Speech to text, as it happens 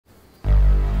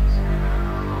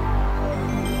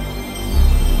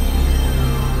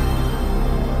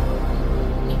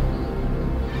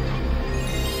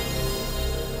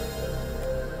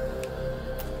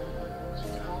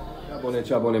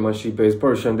Ciao my sheepes,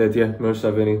 përshëndetje, mirë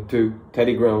se vini to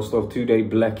Teddy Ground stuff, today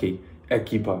Blleki,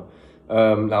 Ekipa.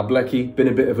 Now Blleki, been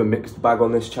a bit of a mixed bag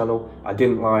on this channel. I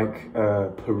didn't like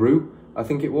Peru, I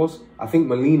think it was. I think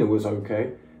Melina was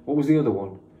okay. What was the other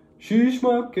one?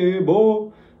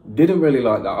 Didn't really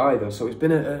like that either, so it's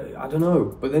been I don't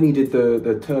know. But then he did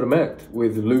the Termet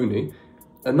with Looney,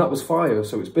 and that was fire,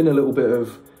 so it's been a little bit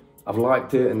of, I've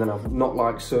liked it and then I've not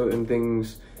liked certain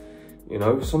things. You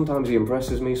know, sometimes he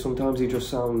impresses me, sometimes he just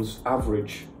sounds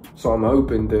average. So I'm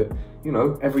hoping that, you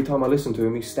know, every time I listen to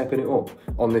him, he's stepping it up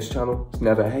on this channel. It's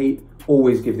never hate,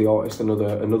 always give the artist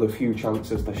another few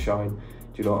chances to shine.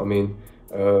 Do you know what I mean?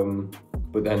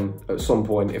 But then at some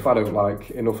point, if I don't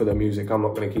like enough of their music, I'm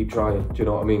not going to keep trying. Do you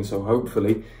know what I mean? So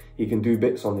hopefully he can do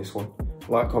bits on this one.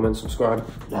 Like, comment, subscribe.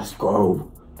 Let's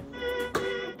go.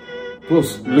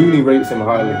 Plus, Looney rates him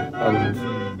highly, and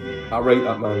I rate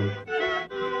that man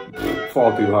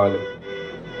far too highly.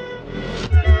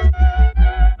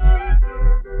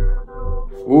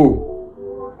 Ooh.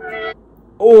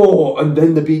 Oh, and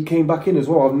then the beat came back in as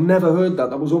well. I've never heard that.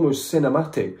 That was almost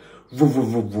cinematic.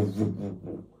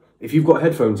 If you've got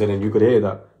headphones in and you could hear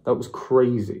that, that was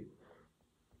crazy.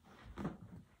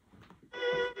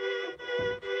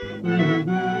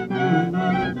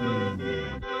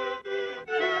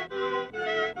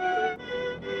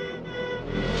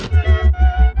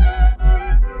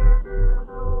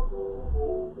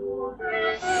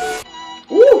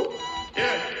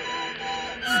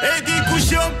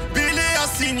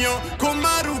 Con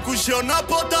Maru cushion a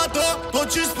potato, po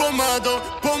ci spomato,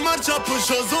 po marcia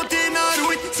pusho zotina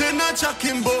rui, se na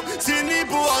chakimbo, se ni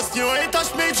po asnjo e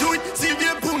tash me gjuj, si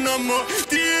vjen puna mo,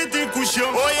 ti e din cushion.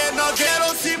 Oje na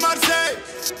kero si Marseille,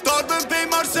 tarbën pej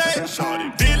Marseille,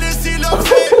 bile si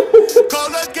lopse,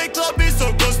 kollet ke klobi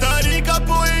so Costa Rica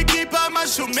po ekipa ma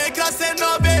shumë me krase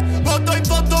nove, potoj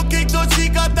foto ke këto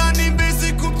qika tani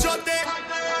mbesi kup qote.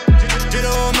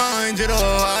 Gjero majnë, gjero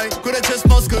aj, kure qës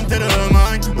mos kën të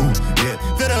rëmajnë,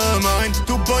 të rëmajnë,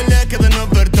 tu Blleki edhe në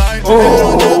vërtajnë.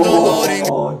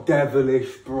 Oh,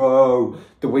 devilish, bro.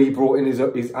 The way he brought in his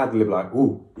ad-lib, like,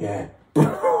 ooh, yeah.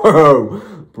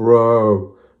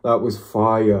 Bro, that was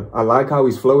fire. I like how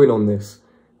he's flowing on this.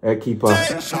 Ekipa.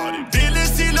 Bile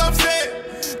si lopse,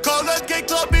 kollet ke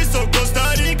klobi so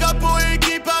Costa Rica po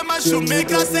ekipa ma shumë me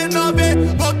krase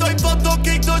nove, potoj foto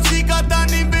ke këto qika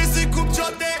tani mbesi kup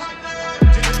qote.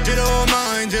 Gjero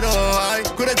majnë, gjero aj,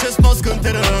 kure qës mos kën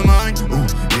të rëmajnë,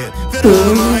 të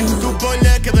rëmajnë, tu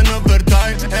Blleki edhe në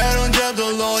vërtajnë, eron gjë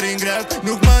 $1 grep,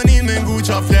 nuk mani me ngu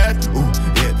qa flet,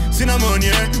 si na më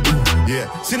njerë,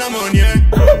 si na më njerë,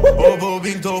 o vo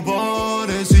vin këto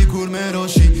pare, si kur me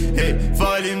roshi, hey,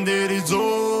 falim deri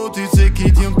zotit se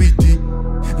kit jëm piti,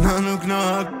 na nuk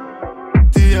na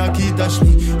ti a ki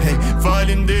tashmi, hey,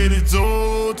 falim deri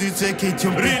zotit se kit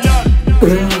jëm brillar,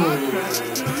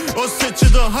 ose që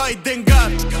do hajde nga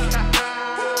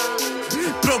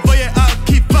provoje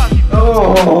Ekipa.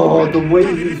 Oh, the way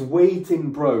he's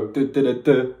waiting, bro.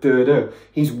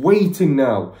 He's waiting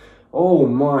now. Oh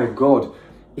my god.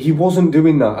 He wasn't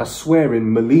doing that, I swear,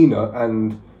 in Melina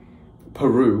and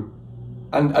Peru.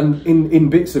 And in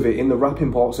bits of it, in the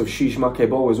rapping parts of Shish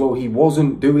Makebo as well, he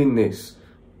wasn't doing this.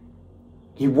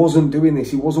 He wasn't doing this,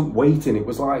 he wasn't waiting. It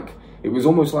was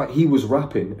almost like he was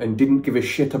rapping and didn't give a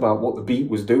shit about what the beat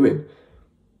was doing.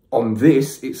 On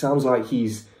this, it sounds like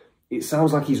he's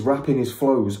rapping his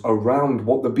flows around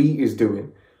what the beat is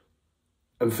doing.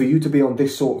 And for you to be on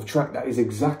this sort of track, that is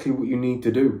exactly what you need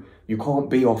to do. You can't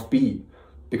be off beat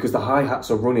because the hi-hats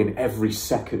are running every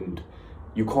second.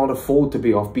 You can't afford to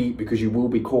be off beat because you will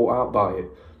be caught out by it.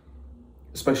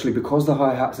 Especially because the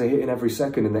hi-hats are hitting every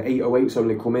second and the 808s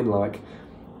only come in like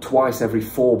twice every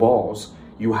 4 bars.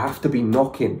 You have to be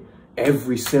knocking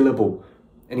every syllable.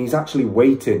 And he's actually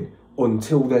waiting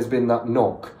until there's been that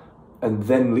knock. And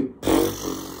then...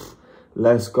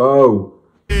 let's go.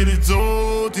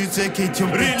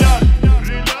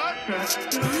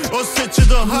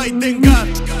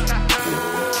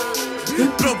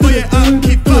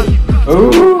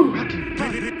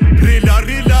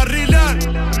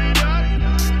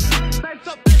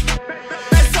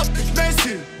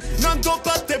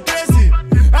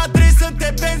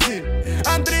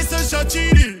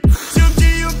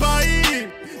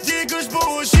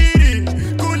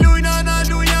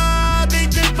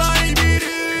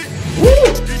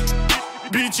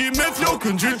 Bici me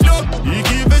flokën gjyll flok, I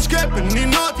ki veç kepën një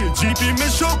natje, gjipi me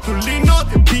shok për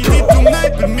linatje, piti të mnej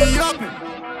për mi japje,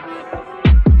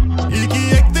 I ki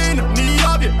e këthejnë një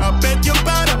javje, a bet jo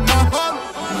para ma hanë.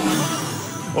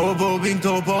 O bo vin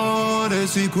të pare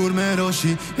si kur me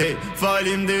roshi, hey,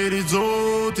 falim deri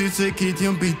zotit se kit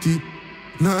jëm piti,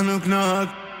 na nuk nak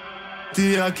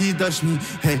Ti a ki dashni,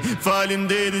 hey,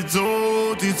 faleminderit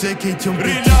Zotit se ke qëm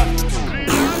rilat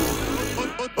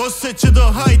ose që do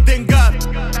hajde ngat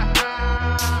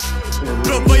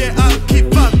Provoje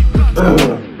Ekipa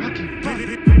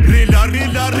Rilat,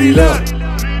 rilat, rilat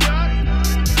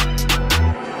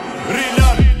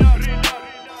Rilat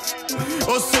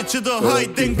ose që do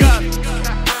hajde ngat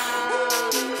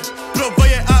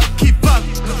Provoje Ekipa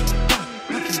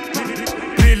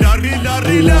Rilat, rilat,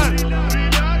 rilat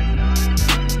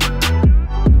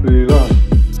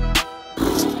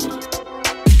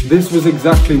This was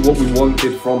exactly what we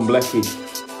wanted from Blleki.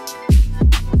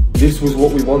 This was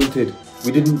what we wanted.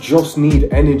 We didn't just need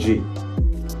energy.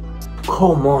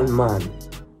 Come on, man.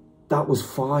 That was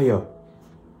fire.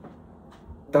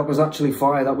 That was actually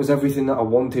fire. That was everything that I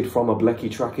wanted from a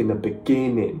Blleki track in the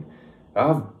beginning.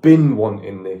 I've been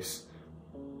wanting this.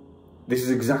 This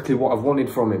is exactly what I've wanted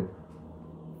from him.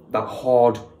 That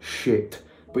hard shit.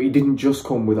 But he didn't just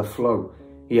come with a flow.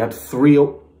 He had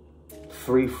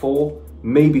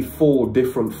maybe four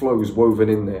different flows woven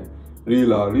in there.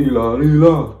 Rila, rila,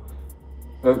 rila.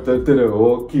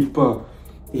 Ekipa.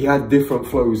 He had different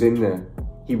flows in there.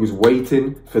 He was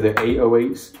waiting for the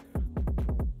 808s.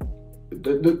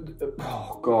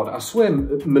 Oh God, I swear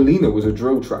Melina was a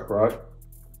drill track, right?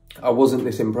 I wasn't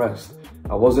this impressed.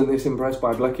 I wasn't this impressed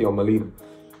by Blleki or Melina.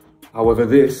 However,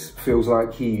 this feels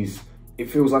like he's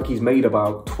made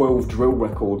about 12 drill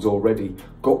records already,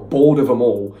 got bored of them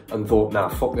all and thought, nah,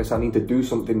 fuck this, I need to do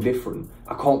something different.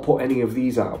 I can't put any of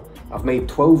these out. I've made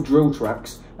 12 drill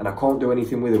tracks and I can't do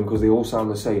anything with them because they all sound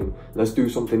the same. Let's do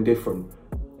something different.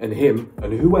 And him,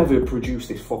 and whoever produced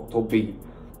this fucked up beat,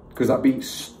 because that beat's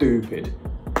stupid.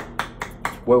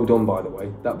 Well done, by the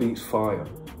way. That beat's fire.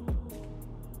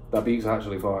 That beat's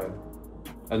actually fire.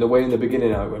 And the way in the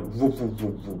beginning how it went, whoop, whoop,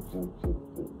 whoop, whoop, whoop, whoop.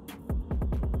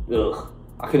 Ugh.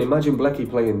 I can imagine Blleki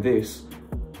playing this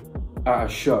at a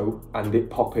show and it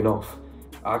popping off.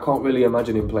 I can't really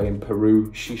imagine him playing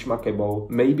Peru, Shish Makebo,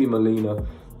 maybe Melina,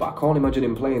 but I can't imagine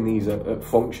him playing these at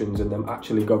functions and them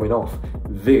actually going off.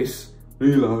 This,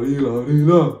 he's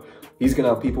gonna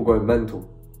have people going mental.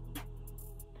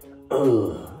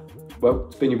 Ugh. Well,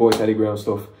 it's been your boy Teddy Ground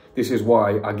stuff. This is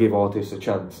why I give artists a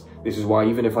chance. This is why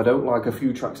even if I don't like a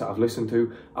few tracks that I've listened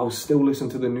to, I'll still listen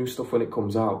to the new stuff when it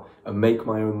comes out and make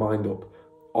my own mind up.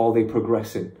 Are they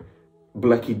progressing?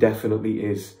 Blleki definitely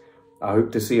is. I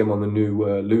hope to see him on the new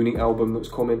Looney album that's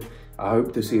coming. I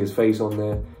hope to see his face on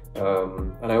there.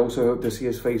 And I also hope to see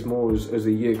his face more as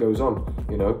the year goes on.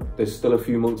 You know, there's still a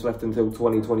few months left until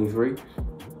 2023.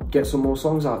 Get some more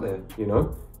songs out there, you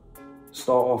know?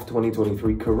 Start off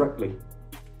 2023 correctly.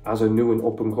 As a new and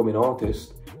up and coming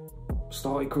artist,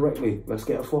 start it correctly. Let's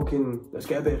get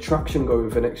a bit of traction going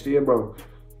for next year, bro.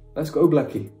 Let's go,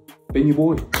 Blleki. Been your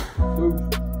boy.